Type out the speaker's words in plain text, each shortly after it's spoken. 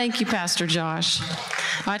Thank you, Pastor Josh.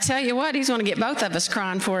 I tell you what, he's going to get both of us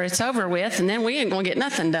crying before it's over with, and then we ain't going to get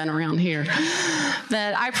nothing done around here.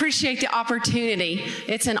 But I appreciate the opportunity.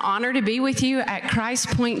 It's an honor to be with you at Christ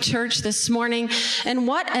Point Church this morning, and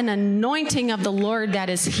what an anointing of the Lord that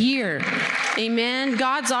is here. Amen.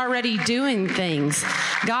 God's already doing things.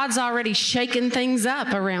 God's already shaking things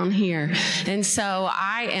up around here. And so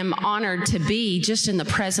I am honored to be just in the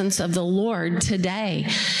presence of the Lord today.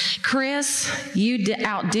 Chris, you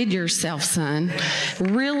outdid yourself, son.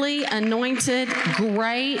 Really anointed,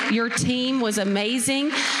 great. Your team was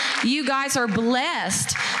amazing. You guys are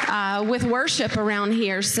blessed with worship around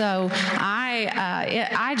here. So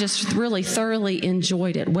I just really thoroughly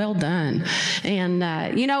enjoyed it. Well done. And,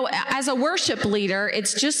 as a worship leader,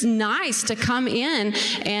 it's just nice to come in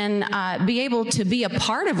and be able to be a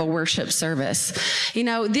part of a worship service.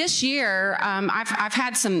 This year, I've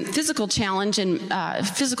had some physical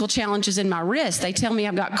challenges in my wrist. They tell me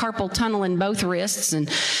I've got carpal tunnel in both wrists,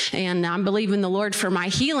 and I'm believing the Lord for my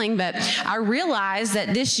healing. But I realized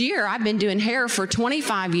that this year I've been doing hair for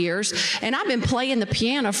 25 years, and I've been playing the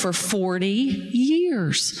piano for 40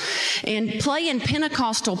 years. And playing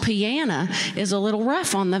Pentecostal piano is a little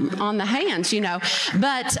rough on the hands,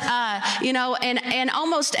 But and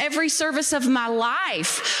almost every service of my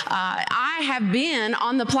life, I have been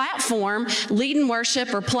on the platform leading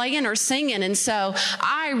worship or playing or singing, and so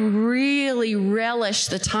I really relish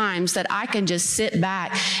the times that I can just sit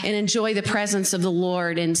back and enjoy the presence of the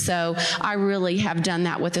Lord. And so I really have done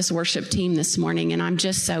that with this worship team this morning, and I'm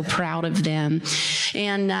just so proud of them.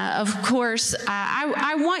 And of course,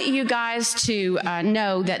 I want you guys to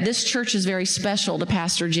know that this church is very special to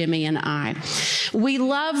Pastor Jimmy and I. We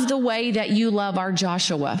love the way that you love our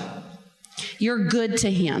Joshua. You're good to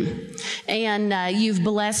him, and you've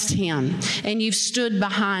blessed him, and you've stood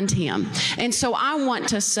behind him. And so I want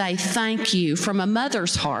to say thank you from a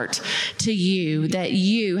mother's heart to you that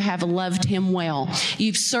you have loved him well.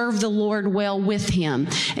 You've served the Lord well with him.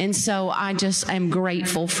 And so I just am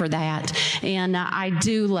grateful for that. And I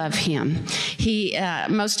do love him.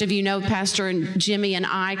 Most of you know Pastor Jimmy and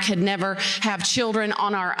I could never have children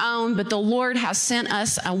on our own, but the Lord has sent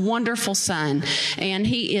us a wonderful son, and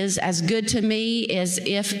he is as good to me as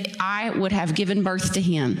if I would have given birth to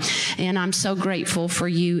him. And I'm so grateful for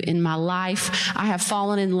you in my life. I have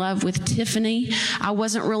fallen in love with Tiffany. I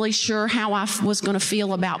wasn't really sure how I was going to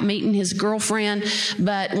feel about meeting his girlfriend,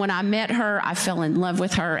 but when I met her, I fell in love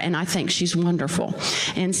with her, and I think she's wonderful.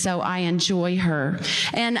 And so I enjoy her.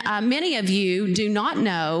 And many of you do not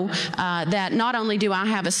know that not only do I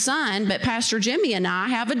have a son, but Pastor Jimmy and I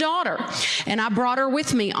have a daughter. And I brought her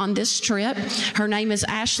with me on this trip. Her name is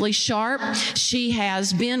Ashley Sharp. She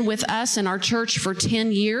has been with us in our church for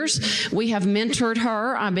 10 years. We have mentored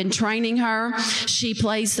her. I've been training her. She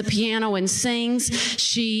plays the piano and sings.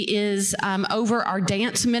 She is over our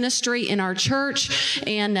dance ministry in our church,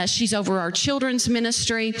 and she's over our children's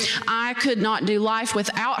ministry. I could not do life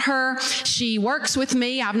without her. She works with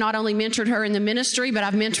me. I've not only mentored her in the ministry, but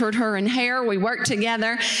I've mentored her in hair. We work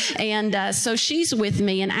together, and so she's with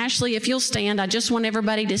me. And Ashley, if you'll stand, I just want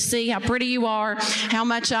everybody to see how pretty you are, how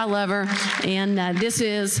much I love her. And this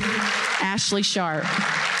is Ashley Sharp.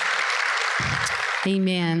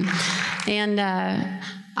 Amen. And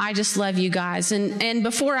I just love you guys. And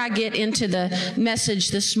before I get into the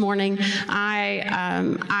message this morning,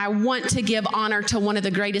 I want to give honor to one of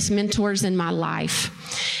the greatest mentors in my life.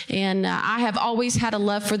 And I have always had a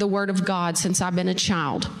love for the Word of God since I've been a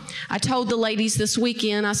child. I told the ladies this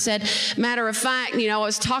weekend, I said, matter of fact, I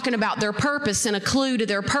was talking about their purpose, and a clue to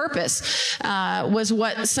their purpose was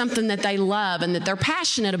something that they love and that they're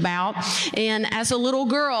passionate about. And as a little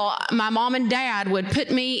girl, my mom and dad would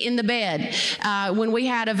put me in the bed when we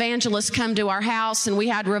had evangelists come to our house and we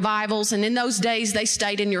had revivals. And in those days, they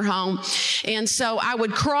stayed in your home. And so I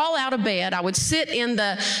would crawl out of bed. I would sit in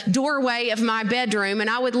the doorway of my bedroom, and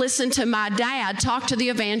I would listen to my dad talk to the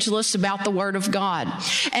evangelists about the Word of God.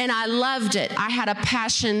 And I loved it. I had a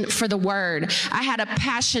passion for the Word. I had a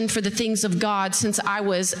passion for the things of God since I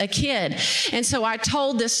was a kid. And so I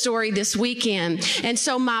told this story this weekend. And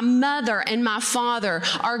so my mother and my father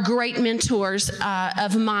are great mentors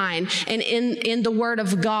of mine. And in the Word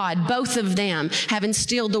of God, both of them have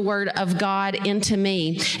instilled the Word of God into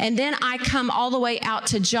me. And then I come all the way out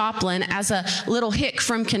to Joplin as a little hick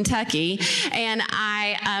from Kentucky, and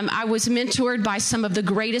I was mentored by some of the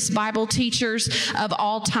greatest Bible teachers of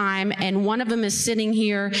all time, and one of them is sitting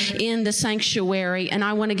here in the sanctuary, and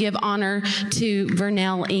I want to give honor to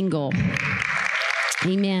Vernell Engel.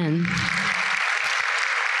 Amen.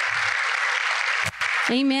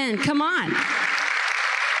 Amen. Come on.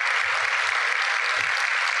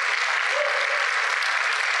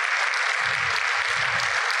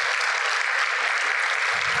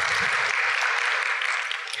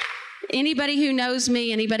 Anybody who knows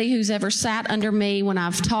me, anybody who's ever sat under me when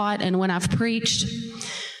I've taught and when I've preached,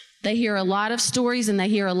 they hear a lot of stories and they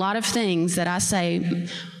hear a lot of things that I say,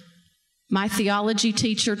 my theology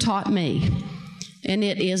teacher taught me, and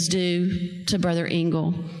it is due to Brother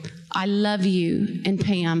Engel. I love you, and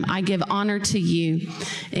Pam, I give honor to you.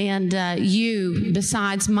 And you,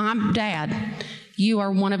 besides my dad, you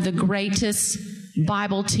are one of the greatest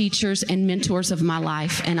Bible teachers and mentors of my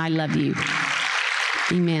life, and I love you.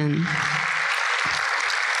 Amen.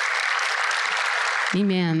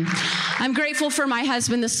 Amen. I'm grateful for my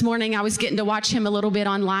husband this morning. I was getting to watch him a little bit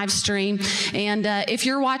on live stream. And if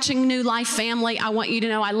you're watching New Life Family, I want you to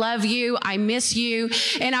know I love you. I miss you.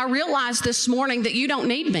 And I realized this morning that you don't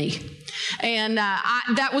need me. And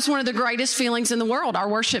that was one of the greatest feelings in the world. Our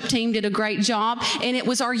worship team did a great job, and it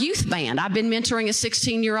was our youth band. I've been mentoring a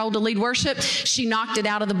 16-year-old to lead worship. She knocked it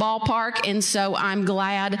out of the ballpark, and so I'm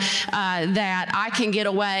glad that I can get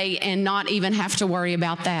away and not even have to worry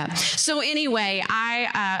about that. So anyway,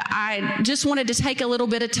 I just wanted to take a little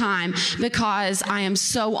bit of time because I am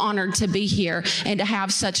so honored to be here and to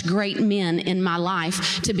have such great men in my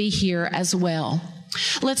life to be here as well.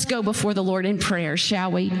 Let's go before the Lord in prayer,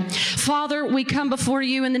 shall we? Father, we come before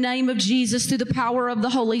you in the name of Jesus through the power of the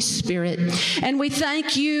Holy Spirit, and we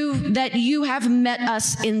thank you that you have met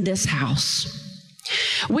us in this house.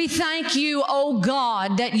 We thank you, oh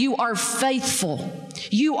God, that you are faithful,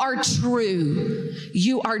 you are true,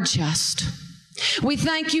 you are just. We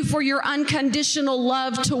thank you for your unconditional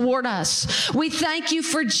love toward us. We thank you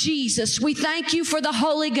for Jesus. We thank you for the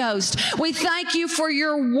Holy Ghost. We thank you for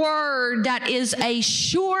your word that is a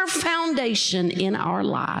sure foundation in our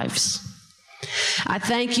lives. I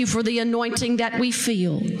thank you for the anointing that we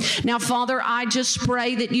feel. Now, Father, I just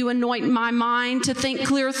pray that you anoint my mind to think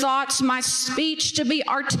clear thoughts, my speech to be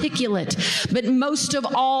articulate. But most of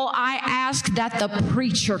all, I ask that the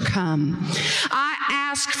preacher come. I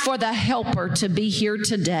ask for the helper to be here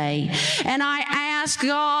today. And I ask,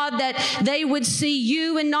 God, that they would see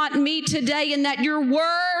you and not me today, and that your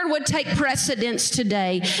word would take precedence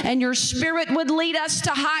today, and your spirit would lead us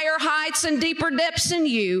to higher heights and deeper depths in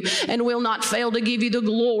you, and will not fail to give you the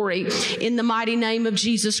glory in the mighty name of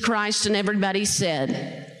Jesus Christ. And everybody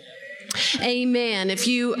said, amen. If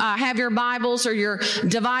you have your Bibles or your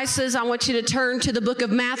devices, I want you to turn to the book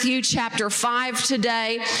of Matthew chapter 5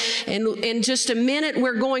 today. And in just a minute,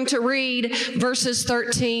 we're going to read verses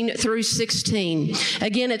 13 through 16.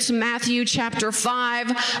 Again, it's Matthew chapter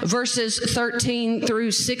 5, verses 13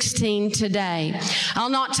 through 16 today. I'll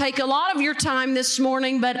not take a lot of your time this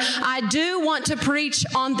morning, but I do want to preach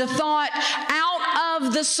on the thought out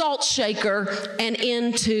of the salt shaker and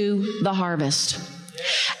into the harvest.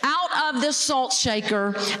 Out of the salt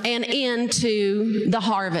shaker and into the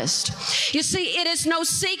harvest. You see, it is no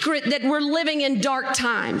secret that we're living in dark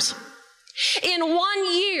times. In 1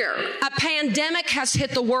 year, a pandemic has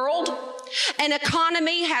hit the world. An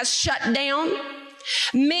economy has shut down.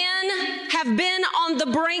 Men have been on the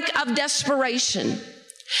brink of desperation.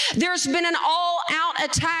 There's been an all-out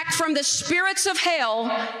attack from the spirits of hell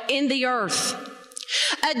in the earth.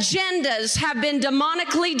 Agendas have been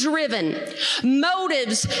demonically driven.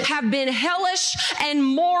 Motives have been hellish, and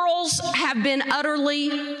morals have been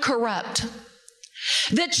utterly corrupt.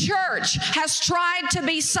 The church has tried to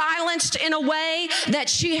be silenced in a way that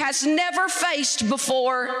she has never faced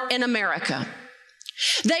before in America.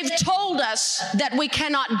 They've told us that we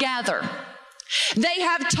cannot gather. They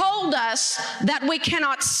have told us that we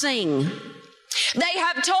cannot sing. They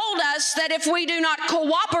have told us that if we do not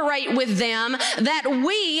cooperate with them, that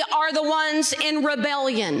we are the ones in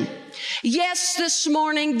rebellion. Yes, this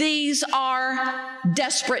morning, these are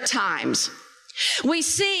desperate times. We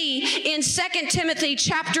see in 2 Timothy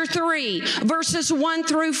chapter 3, verses 1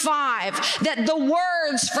 through 5, that the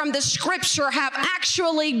words from the scripture have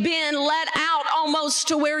actually been let out almost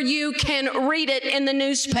to where you can read it in the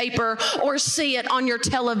newspaper or see it on your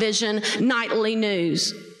television nightly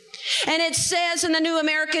news. And it says in the New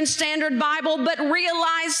American Standard Bible, but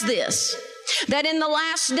realize this, that in the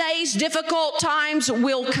last days difficult times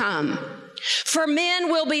will come. For men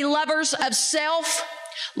will be lovers of self,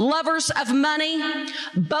 lovers of money,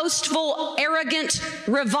 boastful, arrogant,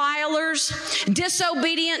 revilers,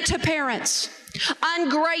 disobedient to parents,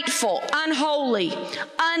 ungrateful, unholy,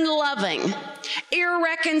 unloving,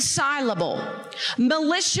 irreconcilable,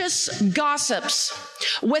 malicious gossips,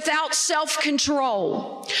 without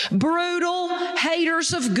self-control, brutal,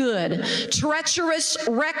 haters of good, treacherous,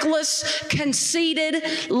 reckless,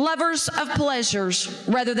 conceited, lovers of pleasures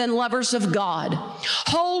rather than lovers of God,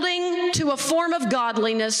 holding to a form of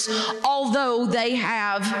godliness, although they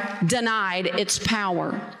have denied its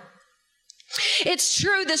power. It's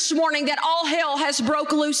true this morning that all hell has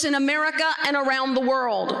broke loose in America and around the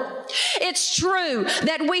world. It's true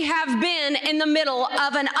that we have been in the middle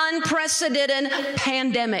of an unprecedented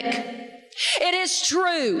pandemic. It is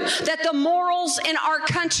true that the morals in our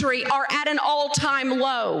country are at an all-time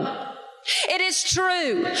low. It is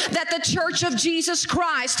true that the Church of Jesus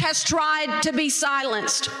Christ has tried to be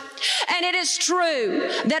silenced. And it is true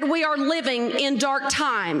that we are living in dark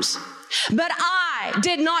times. But I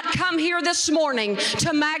did not come here this morning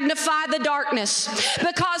to magnify the darkness,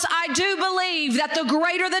 because I do believe that the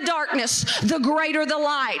greater the darkness, the greater the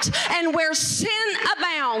light. And where sin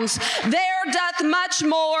abounds, there doth much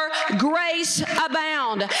more grace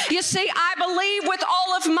abound. You see, I believe with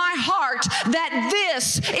all of my heart that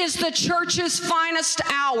this is the church's finest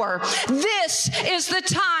hour. This is the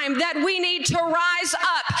time that we need to rise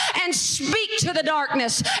up and speak to the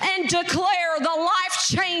darkness and declare the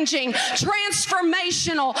life-changing,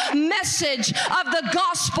 transformational message of the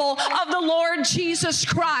gospel of the Lord Jesus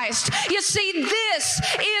Christ. You see, this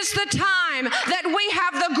is the time that we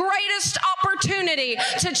have the greatest opportunity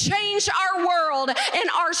to change our world and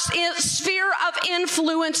our sphere of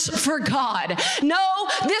influence for God. No,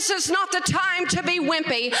 this is not the time to be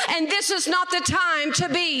wimpy, and this is not the time to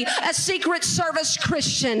be a Secret Service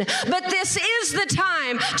Christian, but this is the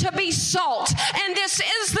time to be salt, and this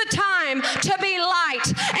is the time to be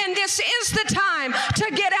light, and this is the time to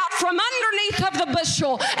get out from underneath of the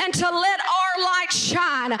bushel and to let our light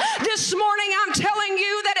shine. This morning I'm telling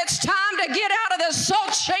you that it's time to get out of the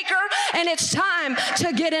salt shaker, and it's time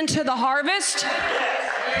to get into the harvest.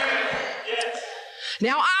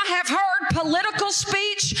 Now, I have heard political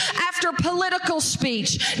speech after political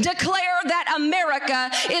speech declare that America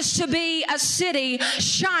is to be a city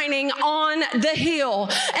shining on the hill.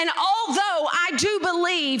 And although I do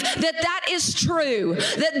believe that that is true,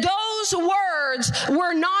 that those words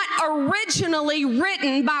were not originally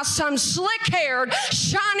written by some slick-haired,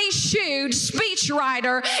 shiny-shoed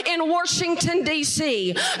speechwriter in Washington,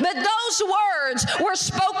 D.C., but those words were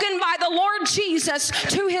spoken by the Lord Jesus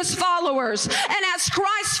to his followers. And as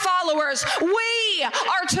Christ's followers, we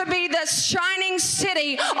are to be the shining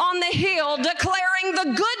city on the hill, declaring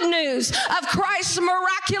the good news of Christ's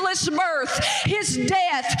miraculous birth, his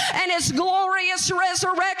death, and his glorious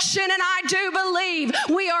resurrection. And I do believe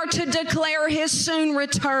we are to declare his soon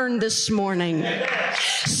return this morning.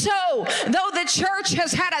 So, though the church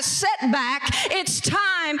has had a setback, it's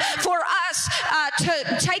time for us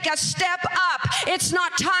to take a step up. It's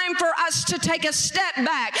not time for us to take a step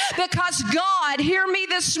back, because God, hear me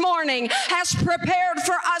this morning, has prepared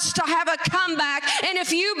for us to have a comeback. And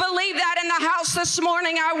if you believe that in the house this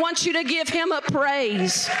morning, I want you to give him a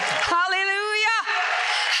praise. Hallelujah!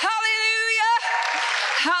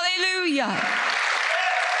 Hallelujah! Hallelujah!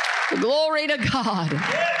 Glory to God.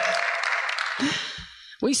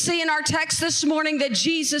 We see in our text this morning that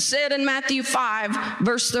Jesus said in Matthew 5,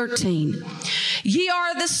 verse 13, "Ye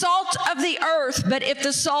are the salt of the earth, but if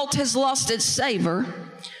the salt has lost its savor,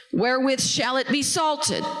 wherewith shall it be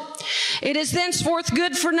salted? It is thenceforth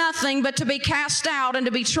good for nothing but to be cast out and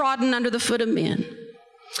to be trodden under the foot of men.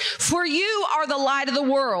 For you are the light of the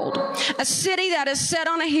world. A city that is set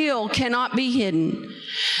on a hill cannot be hidden.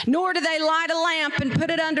 Nor do they light a lamp and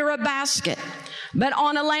put it under a basket, but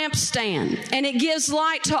on a lampstand, and it gives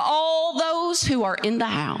light to all those who are in the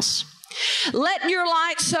house. Let your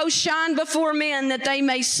light so shine before men that they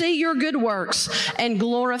may see your good works and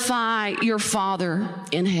glorify your Father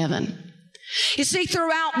in heaven." You see,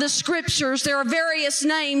 throughout the scriptures, there are various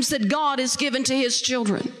names that God has given to his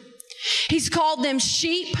children. He's called them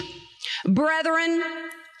sheep, brethren,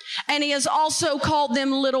 and he has also called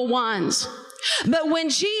them little ones. But when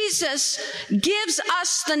Jesus gives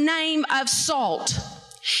us the name of salt,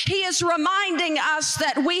 he is reminding us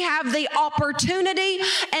that we have the opportunity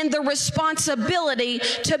and the responsibility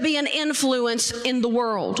to be an influence in the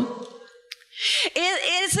world.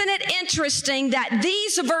 Isn't it interesting that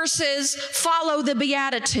these verses follow the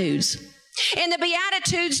Beatitudes? In the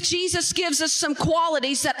Beatitudes, Jesus gives us some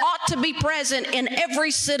qualities that ought to be present in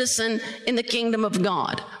every citizen in the kingdom of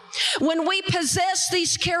God. When we possess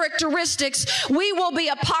these characteristics, we will be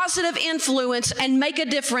a positive influence and make a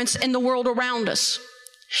difference in the world around us.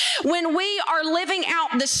 When we are living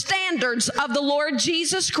out the standards of the Lord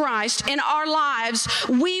Jesus Christ in our lives,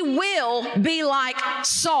 we will be like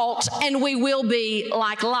salt and we will be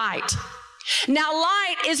like light. Now,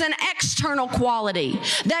 light is an external quality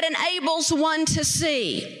that enables one to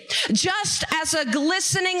see. Just as a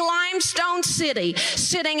glistening limestone city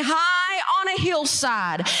sitting high on a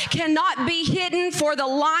hillside cannot be hidden for the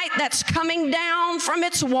light that's coming down from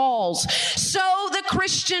its walls, so the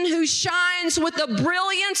Christian who shines with the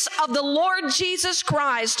brilliance of the Lord Jesus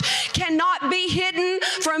Christ cannot be hidden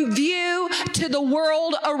from view to the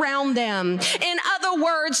world around them. In other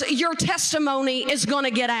words, your testimony is going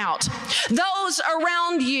to get out. Those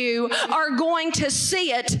around you are going to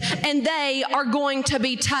see it, and they are going to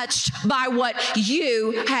be touched by what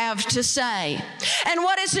you have to say. And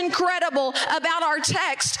what is incredible about our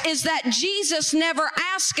text is that Jesus never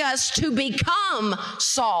asked us to become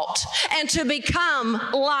salt and to become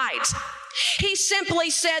light. He simply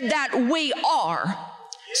said that we are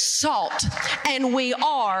salt and we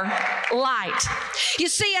are light. You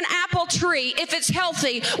see, an apple tree, if it's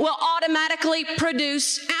healthy, will automatically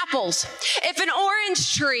produce apples. If an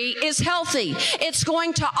orange tree is healthy, it's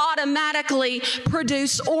going to automatically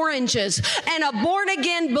produce oranges. And a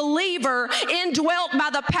born-again believer indwelt by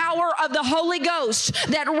the power of the Holy Ghost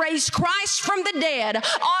that raised Christ from the dead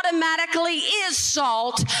automatically is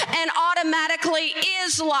salt and automatically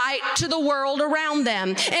is light to the world around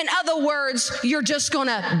them. In other words, you're just going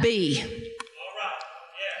to be. All right.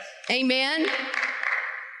 Yes. Amen. Yes.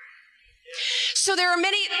 So there are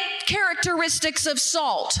many characteristics of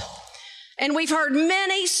salt. And we've heard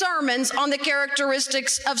many sermons on the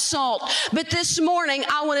characteristics of salt. But this morning,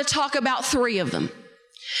 I want to talk about 3 of them.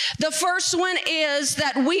 The first one is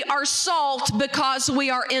that we are salt because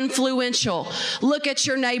we are influential. Look at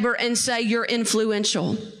your neighbor and say, you're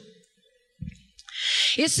influential.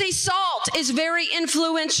 You see, salt is very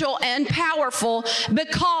influential and powerful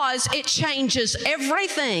because it changes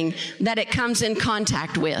everything that it comes in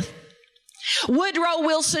contact with. Woodrow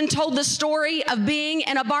Wilson told the story of being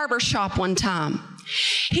in a barber shop one time.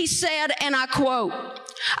 He said, and I quote,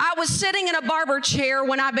 "I was sitting in a barber chair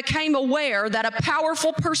when I became aware that a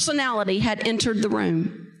powerful personality had entered the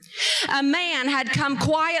room. A man had come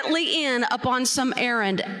quietly in upon some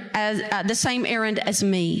errand, the same errand as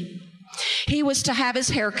me. He was to have his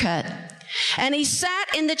hair cut, and he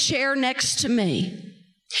sat in the chair next to me.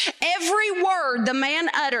 Every word the man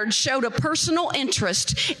uttered showed a personal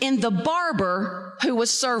interest in the barber who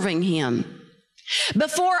was serving him.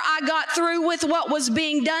 Before I got through with what was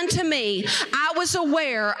being done to me, I was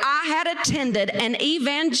aware I had attended an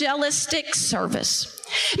evangelistic service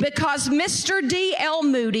because Mr. D.L.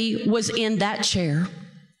 Moody was in that chair.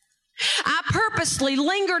 I purposely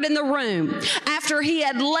lingered in the room after he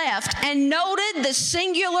had left and noted the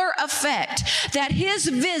singular effect that his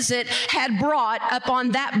visit had brought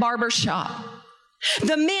upon that barber shop.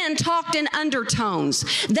 The men talked in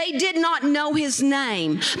undertones. They did not know his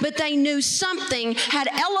name, but they knew something had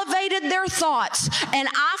elevated their thoughts, and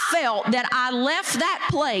I felt that I left that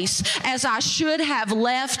place as I should have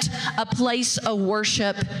left a place of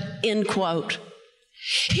worship," end quote.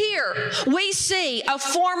 Here we see a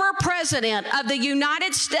former president of the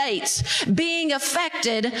United States being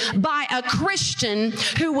affected by a Christian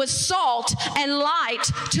who was salt and light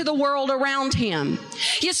to the world around him.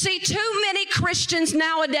 You see, too many Christians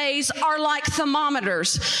nowadays are like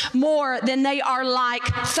thermometers more than they are like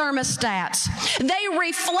thermostats. They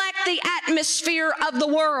reflect the atmosphere of the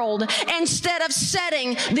world instead of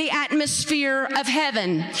setting the atmosphere of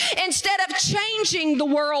heaven. Instead of changing the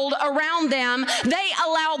world around them, they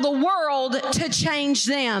allow the world to change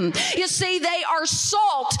them. You see, they are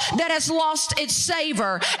salt that has lost its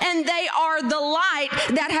savor, and they are the light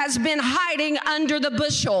that has been hiding under the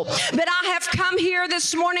bushel. But I have come here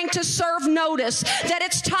this morning to serve notice that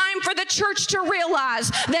it's time for the church to realize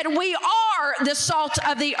that we are the salt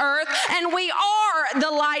of the earth and we are the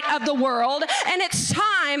light of the world, and it's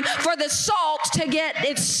time for the salt to get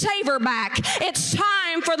its savor back. It's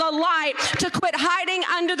time for the light to quit hiding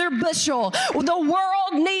under their bushel. The world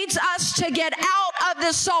needs us to get out of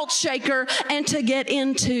the salt shaker and to get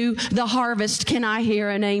into the harvest. Can I hear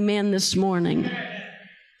an amen this morning?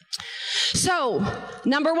 So,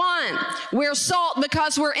 number 1, we're salt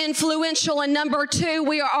because we're influential. And number 2,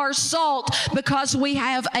 we are salt because we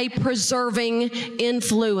have a preserving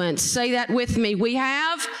influence. Say that with me. We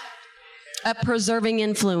have a preserving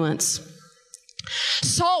influence.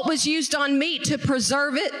 Salt was used on meat to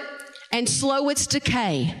preserve it and slow its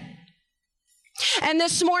decay. And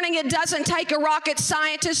this morning, it doesn't take a rocket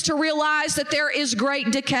scientist to realize that there is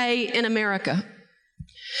great decay in America.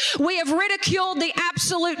 We have ridiculed the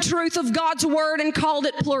absolute truth of God's word and called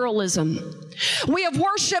it pluralism. We have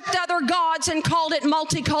worshiped other gods and called it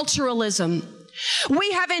multiculturalism.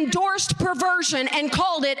 We have endorsed perversion and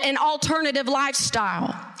called it an alternative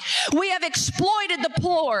lifestyle. We have exploited the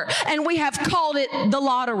poor and we have called it the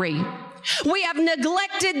lottery. We have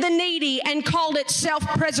neglected the needy and called it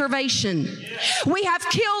self-preservation. We have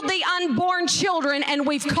killed the unborn children and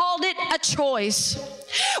we've called it a choice.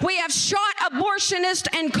 We have shot abortionists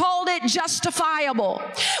and called it justifiable.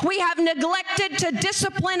 We have neglected to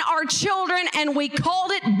discipline our children and we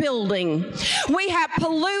called it building. We have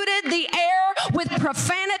polluted the air with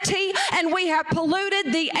profanity and we have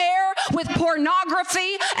polluted the air with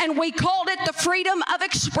pornography and we called it the freedom of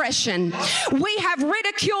expression. We have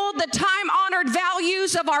ridiculed the time-honored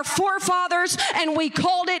values of our forefathers and we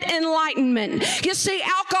called it enlightenment. You see,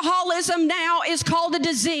 alcoholism now is called a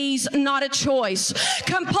disease, not a choice.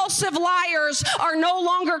 Compulsive liars are no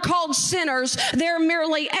longer called sinners. They're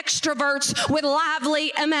merely extroverts with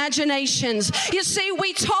lively imaginations. You see,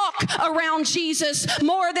 we talk around Jesus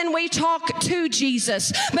more than we talk to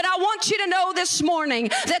Jesus. But I want you to know this morning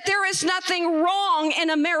that there is nothing wrong in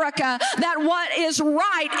America that what is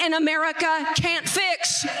right in America can't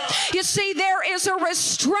fix. You see, there is a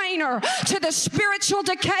restrainer to the spiritual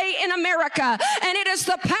decay in America, and it is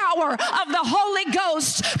the power of the Holy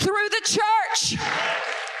Ghost through the church.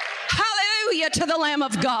 Hallelujah to the Lamb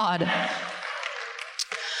of God.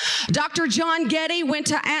 Dr. John Getty went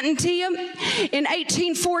to Antioch in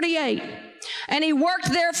 1848, and he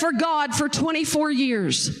worked there for God for 24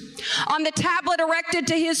 years. On the tablet erected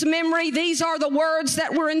to his memory, these are the words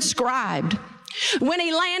that were inscribed. When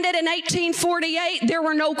he landed in 1848, there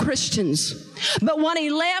were no Christians. But when he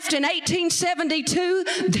left in 1872,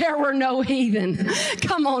 there were no heathen.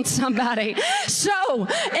 Come on, somebody. So,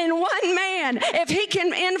 in one man, if he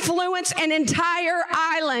can influence an entire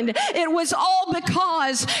island, it was all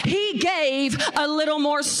because he gave a little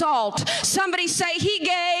more salt. Somebody say, he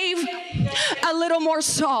gave a little more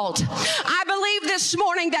salt. I believe this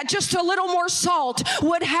morning that just a little more salt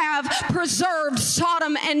would have preserved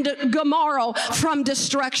Sodom and Gomorrah from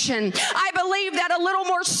destruction. I believe that a little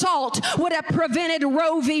more salt would have prevented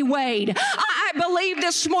Roe v. Wade. I believe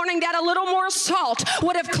this morning that a little more salt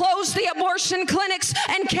would have closed the abortion clinics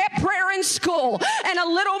and kept prayer in school. And a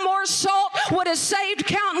little more salt would have saved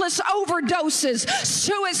countless overdoses,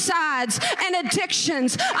 suicides, and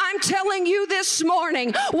addictions. I'm telling you this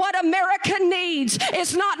morning, what America needs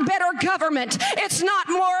is not better government. It's not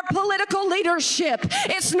more political leadership.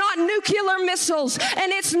 It's not nuclear missiles.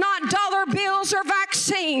 And it's not dollar bills or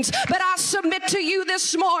vaccines. But I submit to you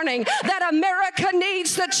this morning that America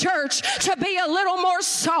needs the church to be a little more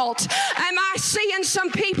salt. Am I seeing some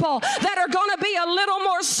people that are going to be a little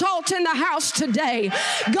more salt in the house today?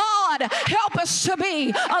 God, help us to be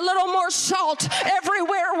a little more salt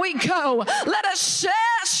everywhere we go. Let us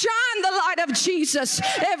shine the light of Jesus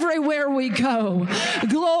everywhere we go.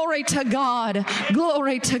 Glory to God.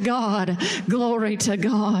 Glory to God. Glory to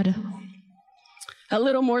God. A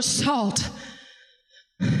little more salt.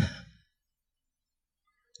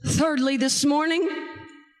 Thirdly, this morning,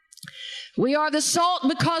 we are the salt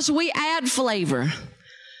because we add flavor.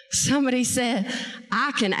 Somebody said,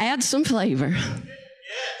 I can add some flavor.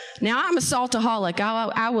 Now, I'm a saltaholic.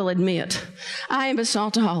 I will admit. I am a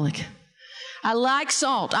saltaholic. I like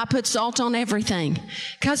salt. I put salt on everything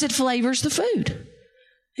because it flavors the food.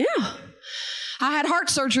 Yeah. I had heart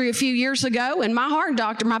surgery a few years ago, and my heart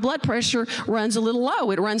doctor, my blood pressure runs a little low.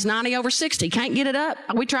 It runs 90/60. Can't get it up.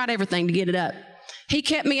 We tried everything to get it up. He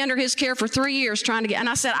kept me under his care for 3 years trying to get, and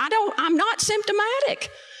I said, I'm not symptomatic.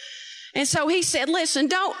 And so he said, listen,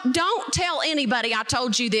 don't tell anybody I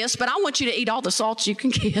told you this, but I want you to eat all the salt you can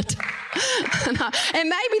get. And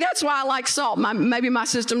maybe that's why I like salt. Maybe my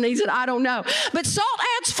system needs it. I don't know. But salt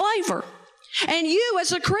adds flavor. And you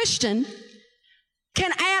as a Christian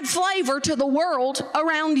can add flavor to the world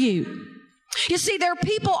around you. You see, there are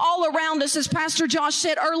people all around us, as Pastor Josh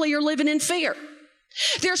said earlier, living in fear.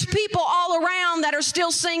 There's people all around that are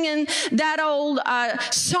still singing that old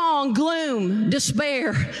song, gloom,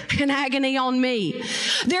 despair, and agony on me.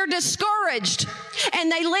 They're discouraged, and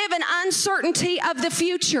they live in uncertainty of the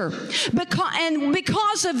future.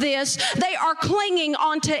 Because of this, they are clinging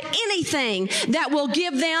onto anything that will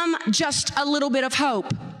give them just a little bit of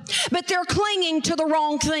hope. But they're clinging to the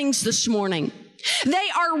wrong things this morning. They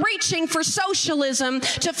are reaching for socialism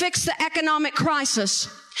to fix the economic crisis.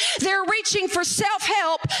 They're reaching for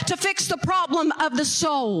self-help to fix the problem of the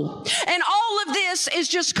soul. And all of this is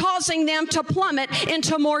just causing them to plummet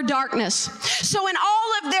into more darkness. So in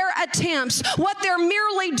all of their attempts, what they're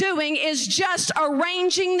merely doing is just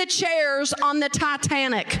arranging the chairs on the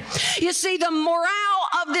Titanic. You see, the morale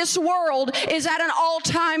of this world is at an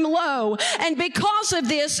all-time low. And because of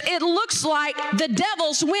this, it looks like the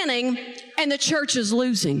devil's winning and the church is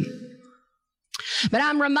losing. But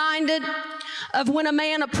I'm reminded of when a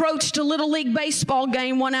man approached a Little League baseball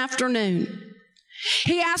game one afternoon.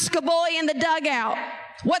 He asked a boy in the dugout,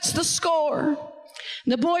 "What's the score?"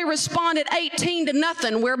 The boy responded,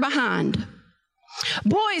 18-0, we're behind.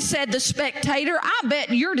 "Boy," said the spectator, "I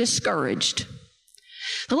bet you're discouraged."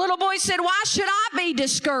 The little boy said, "Why should I be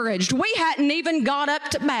discouraged? We hadn't even got up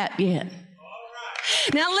to bat yet."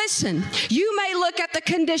 Now listen, you may look at the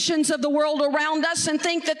conditions of the world around us and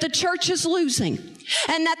think that the church is losing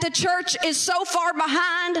and that the church is so far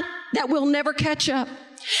behind that we'll never catch up.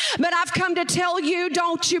 But I've come to tell you,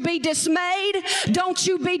 don't you be dismayed, don't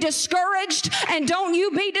you be discouraged, and don't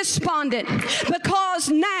you be despondent, because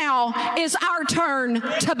now is our turn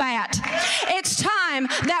to bat. It's time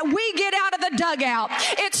that we get out of the dugout.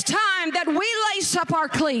 It's time that we lace up our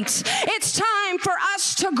cleats. It's time for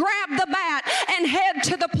us to grab the bat and head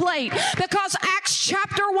to the plate, because Acts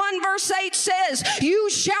chapter 1 verse 8 says, "You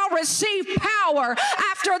shall receive power.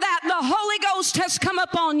 After that, the Holy Ghost has come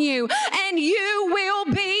upon you, and you will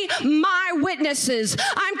be my witnesses."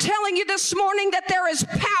 I'm telling you this morning that there is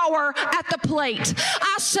power at the plate.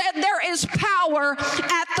 I said there is power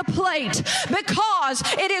at the plate, because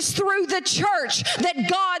it is through the church that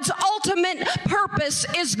God's ultimate purpose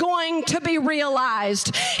is going to be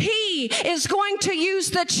realized. He is going to use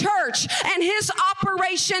the church and his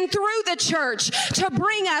operation through the church to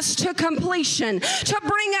bring us to completion, to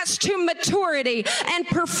bring us to maturity and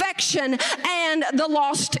perfection and the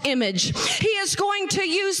lost image. He is going to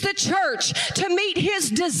use the church to meet his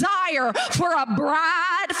desire for a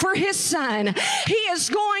bride for his son. He is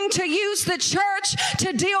going to use the church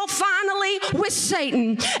to deal finally with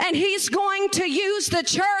Satan, and he's going to use the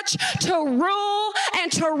church to rule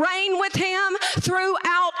and to reign with him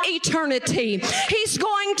throughout eternity. He's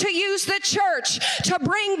going to use the church to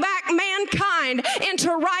bring back mankind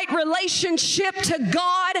into right relationship to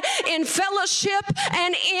God in fellowship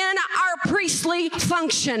and in our priestly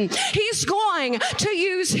function. He's going to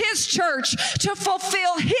use his church to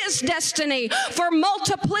fulfill his destiny for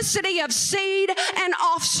multiplicity of seed and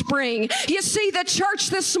offspring. You see, the church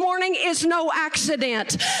this morning is no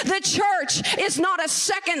accident. The church is not a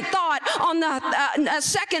second thought on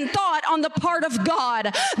the part of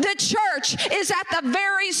God. The church is at the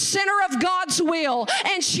very center of God's will,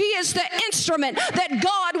 and she is the instrument that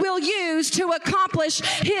God will use to accomplish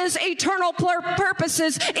his eternal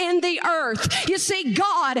purposes in the earth. You see,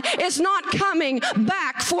 God is not coming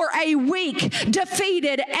back for a weak,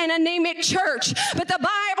 defeated, and anemic church, but the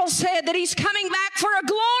Bible said that he's coming back for a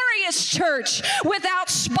glorious church without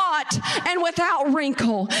spot and without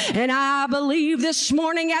wrinkle. And I believe this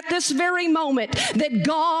morning at this very moment that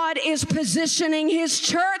God is positioning his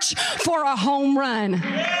church for a home run.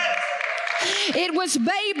 It was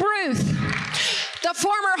Babe Ruth, the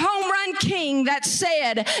former home run king, that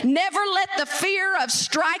said, "Never let the fear of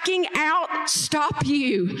striking out stop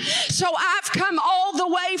you." So I've come all the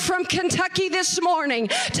way from Kentucky this morning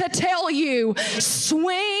to tell you,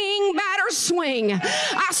 swing, batter, swing.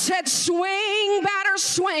 I said, swing, batter,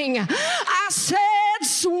 swing. I said,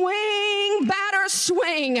 swing, batter,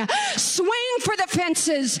 swing. Swing for the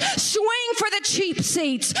fences. Swing for the cheap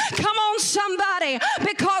seats. Come on, somebody,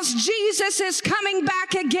 because Jesus is coming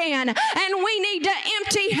back again, and we need to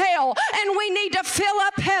empty hell, and we need to fill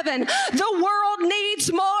up heaven. The world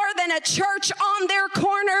needs more than a church on their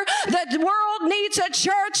corner. The world needs a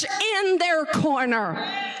church in their corner.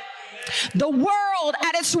 The world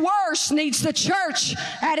at its worst needs the church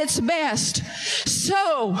at its best.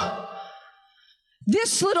 So,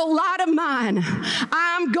 this little light of mine,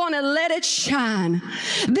 I'm going to let it shine.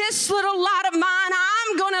 This little light of mine,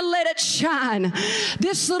 I'm going to let it shine.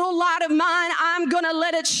 This little light of mine, I'm going to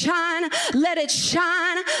let it shine. Let it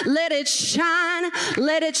shine. Let it shine.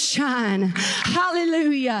 Let it shine.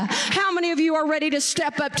 Hallelujah. How many of you are ready to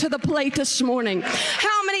step up to the plate this morning?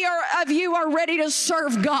 How many of you are ready to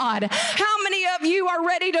serve God? How many of you are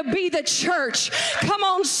ready to be the church? Come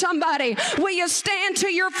on, somebody. Will you stand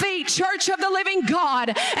to your feet, Church of the Living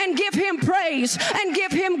God, and give him praise and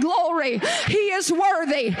give him glory? He is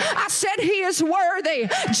worthy. I said he is worthy.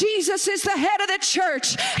 Jesus is the head of the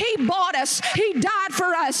church. He bought us. He died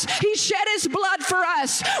for us. He shed his blood for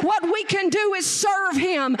us. What we can do is serve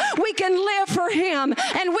him. We can live for him,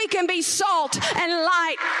 and we can be salt and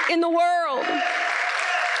light in the world.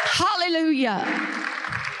 Hallelujah.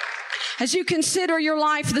 As you consider your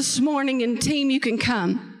life this morning, and team, you can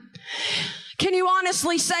come. Can you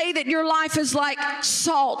honestly say that your life is like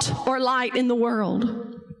salt or light in the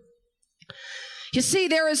world? You see,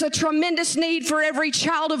 there is a tremendous need for every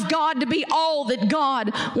child of God to be all that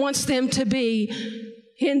God wants them to be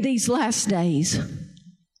in these last days.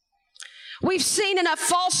 We've seen enough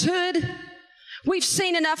falsehood. We've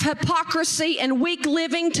seen enough hypocrisy and weak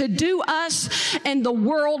living to do us and the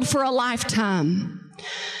world for a lifetime.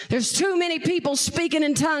 There's too many people speaking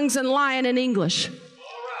in tongues and lying in English.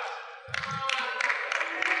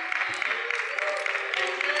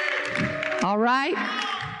 All right?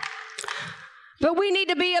 But we need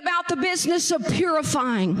to be about the business of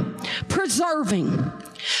purifying, preserving,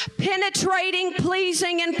 penetrating,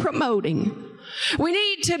 pleasing, and promoting. We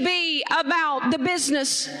need to be about the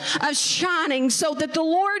business of shining so that the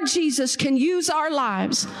Lord Jesus can use our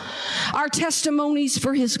lives, our testimonies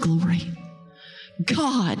for His glory.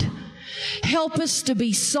 God, help us to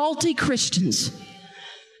be salty Christians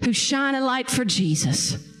who shine a light for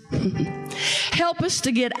Jesus. Help us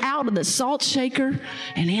to get out of the salt shaker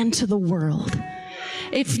and into the world.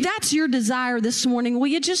 If that's your desire this morning, will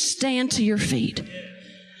you just stand to your feet?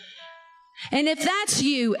 And if that's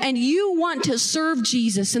you and you want to serve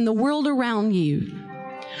Jesus in the world around you,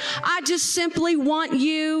 I just simply want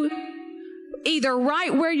you either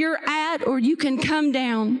right where you're at or you can come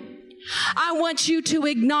down. I want you to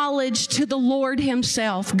acknowledge to the Lord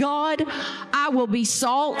Himself, God, I will be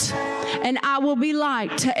salt and I will be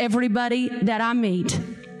light to everybody that I meet.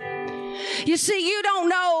 You see, you don't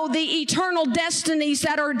know the eternal destinies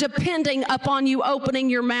that are depending upon you opening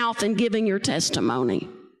your mouth and giving your testimony.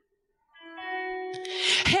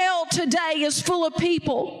 Hell today is full of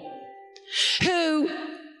people who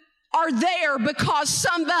are there because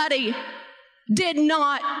somebody did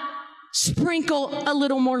not sprinkle a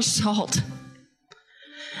little more salt.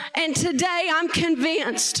 And today I'm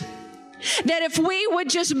convinced that if we would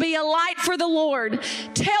just be a light for the Lord,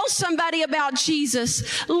 tell somebody about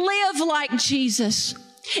Jesus, live like Jesus,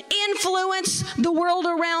 influence the world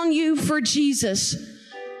around you for Jesus,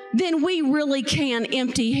 then we really can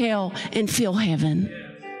empty hell and fill heaven.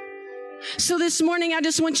 So this morning, I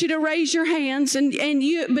just want you to raise your hands, and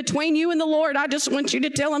you, between you and the Lord, I just want you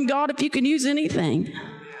to tell Him, God, if you can use anything,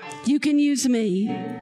 you can use me.